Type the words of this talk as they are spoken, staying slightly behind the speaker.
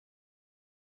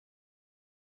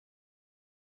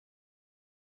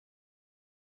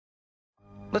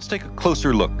Let's take a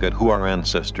closer look at who our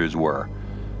ancestors were.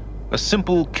 A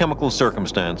simple chemical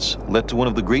circumstance led to one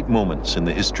of the great moments in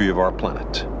the history of our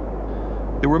planet.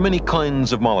 There were many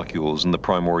kinds of molecules in the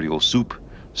primordial soup.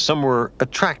 Some were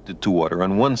attracted to water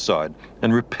on one side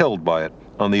and repelled by it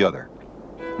on the other.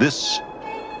 This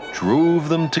drove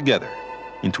them together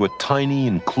into a tiny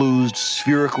enclosed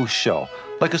spherical shell,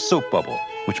 like a soap bubble,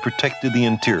 which protected the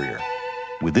interior.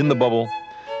 Within the bubble,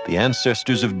 the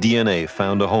ancestors of DNA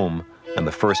found a home and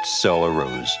the first cell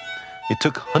arose. It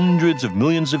took hundreds of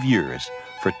millions of years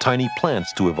for tiny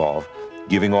plants to evolve,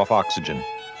 giving off oxygen.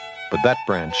 But that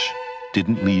branch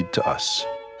didn't lead to us.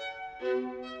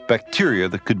 Bacteria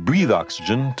that could breathe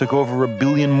oxygen took over 1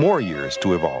 billion more years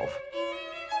to evolve.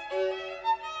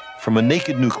 From a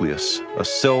naked nucleus, a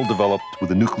cell developed with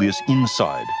a nucleus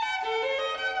inside.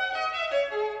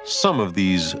 Some of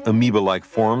these amoeba-like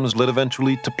forms led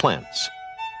eventually to plants.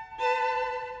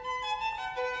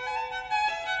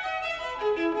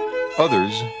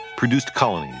 Others produced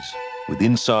colonies with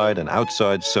inside and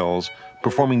outside cells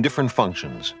performing different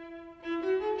functions,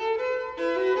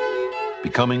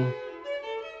 becoming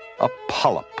a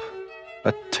polyp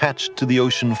attached to the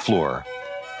ocean floor,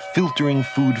 filtering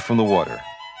food from the water,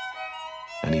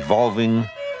 and evolving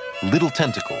little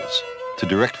tentacles to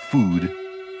direct food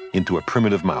into a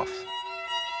primitive mouth.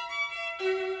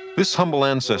 This humble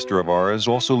ancestor of ours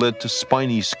also led to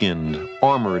spiny-skinned,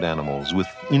 armored animals with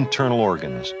internal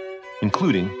organs,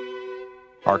 including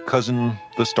our cousin,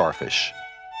 the starfish.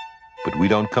 But we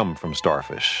don't come from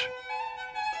starfish.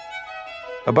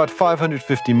 About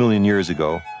 550 million years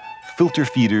ago, filter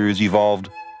feeders evolved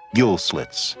gill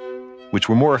slits, which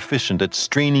were more efficient at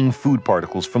straining food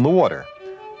particles from the water.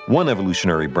 One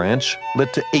evolutionary branch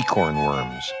led to acorn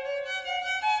worms.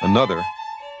 Another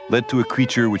led to a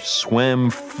creature which swam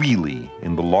freely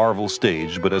in the larval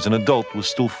stage, but as an adult was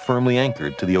still firmly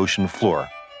anchored to the ocean floor.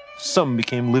 Some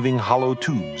became living hollow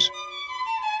tubes,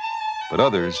 but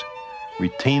others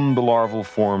retained the larval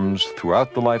forms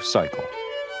throughout the life cycle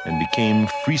and became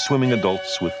free-swimming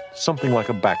adults with something like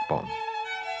a backbone.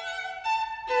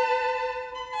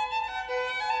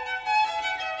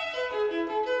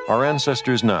 Our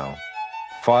ancestors now,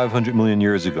 500 million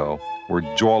years ago, were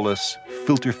jawless,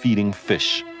 filter-feeding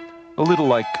fish, a little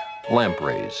like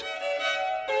lampreys.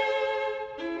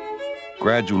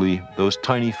 Gradually, those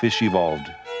tiny fish evolved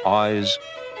eyes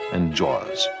and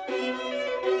jaws.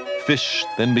 Fish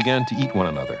then began to eat one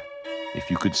another. If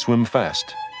you could swim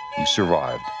fast, you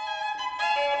survived.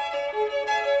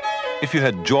 If you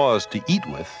had jaws to eat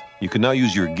with, you could now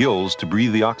use your gills to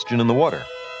breathe the oxygen in the water.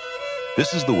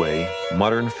 This is the way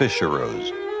modern fish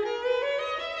arose.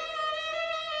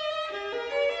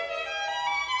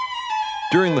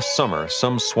 During the summer,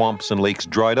 some swamps and lakes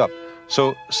dried up,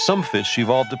 so some fish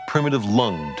evolved a primitive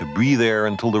lung to breathe air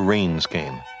until the rains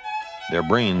came. Their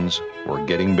brains were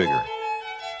getting bigger.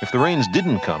 If the rains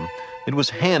didn't come, it was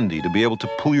handy to be able to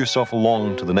pull yourself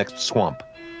along to the next swamp.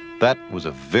 That was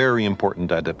a very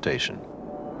important adaptation.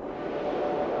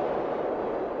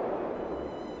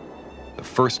 The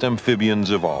first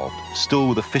amphibians evolved, still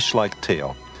with a fish-like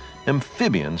tail.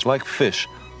 Amphibians, like fish,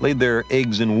 laid their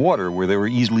eggs in water where they were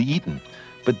easily eaten.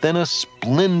 But then a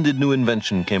splendid new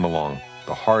invention came along,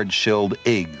 the hard-shelled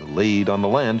egg laid on the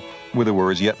land where there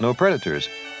were as yet no predators.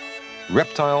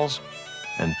 Reptiles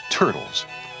and turtles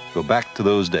go back to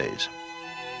those days.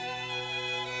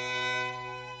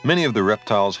 Many of the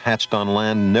reptiles hatched on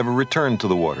land never returned to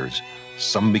the waters.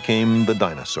 Some became the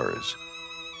dinosaurs.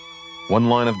 One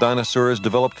line of dinosaurs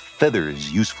developed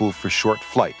feathers useful for short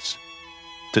flights.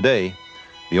 Today,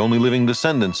 the only living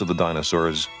descendants of the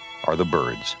dinosaurs are the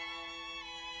birds.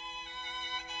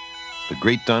 The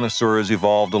great dinosaurs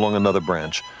evolved along another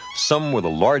branch. Some were the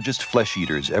largest flesh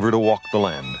eaters ever to walk the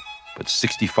land. But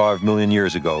 65 million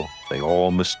years ago, they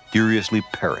all mysteriously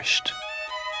perished.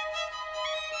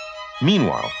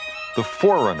 Meanwhile, the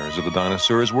forerunners of the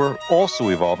dinosaurs were also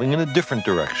evolving in a different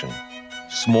direction.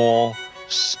 Small,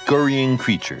 scurrying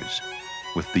creatures,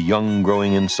 with the young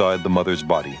growing inside the mother's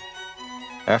body.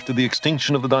 After the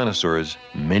extinction of the dinosaurs,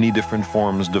 many different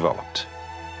forms developed.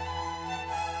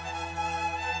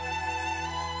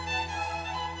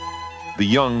 The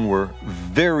young were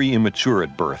very immature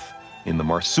at birth. In the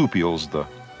marsupials, the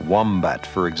wombat,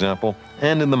 for example,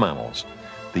 and in the mammals.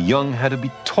 The young had to be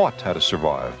taught how to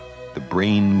survive. The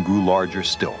brain grew larger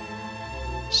still.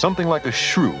 Something like a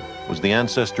shrew was the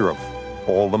ancestor of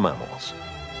all the mammals.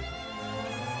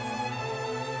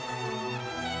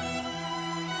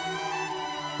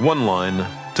 One line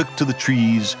took to the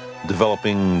trees,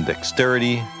 developing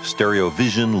dexterity,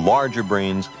 stereovision, larger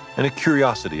brains, and a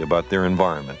curiosity about their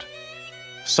environment.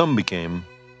 Some became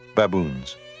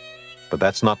baboons. but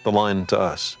that's not the line to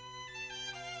us.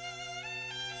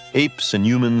 Apes and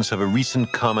humans have a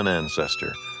recent common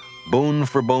ancestor. Bone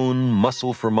for bone,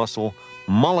 muscle for muscle,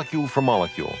 molecule for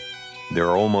molecule. There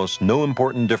are almost no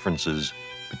important differences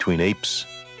between apes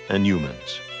and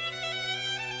humans.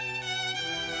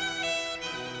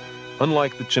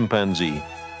 Unlike the chimpanzee,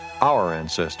 our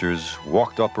ancestors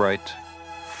walked upright,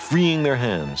 freeing their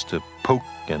hands to poke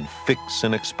and fix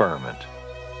and experiment.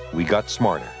 We got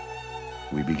smarter.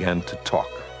 We began to talk.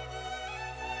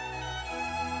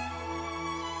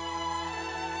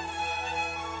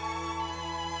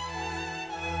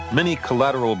 Many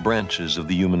collateral branches of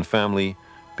the human family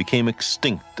became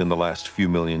extinct in the last few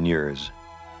million years.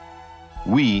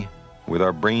 We, with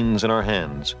our brains in our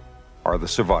hands, are the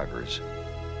survivors.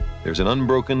 There's an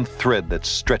unbroken thread that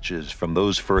stretches from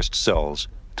those first cells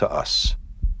to us.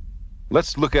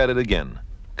 Let's look at it again,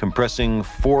 compressing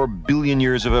 4 billion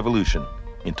years of evolution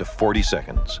into 40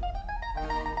 seconds.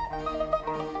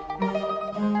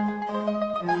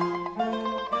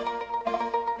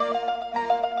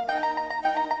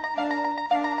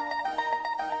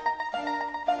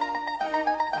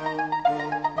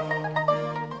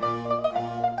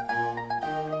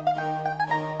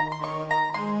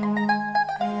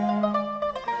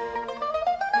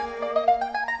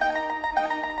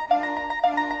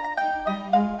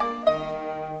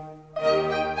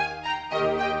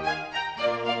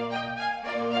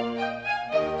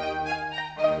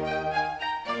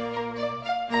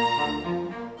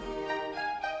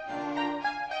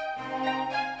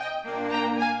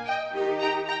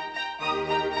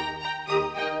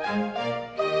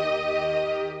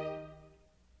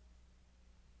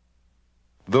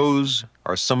 Those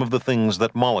are some of the things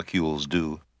that molecules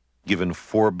do, given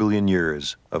 4 billion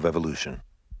years of evolution.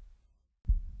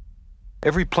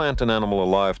 Every plant and animal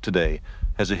alive today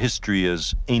has a history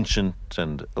as ancient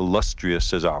and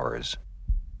illustrious as ours.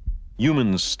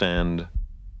 Humans stand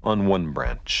on one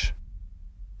branch,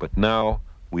 but now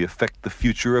we affect the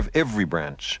future of every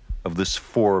branch of this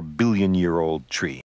 4 billion-year-old tree.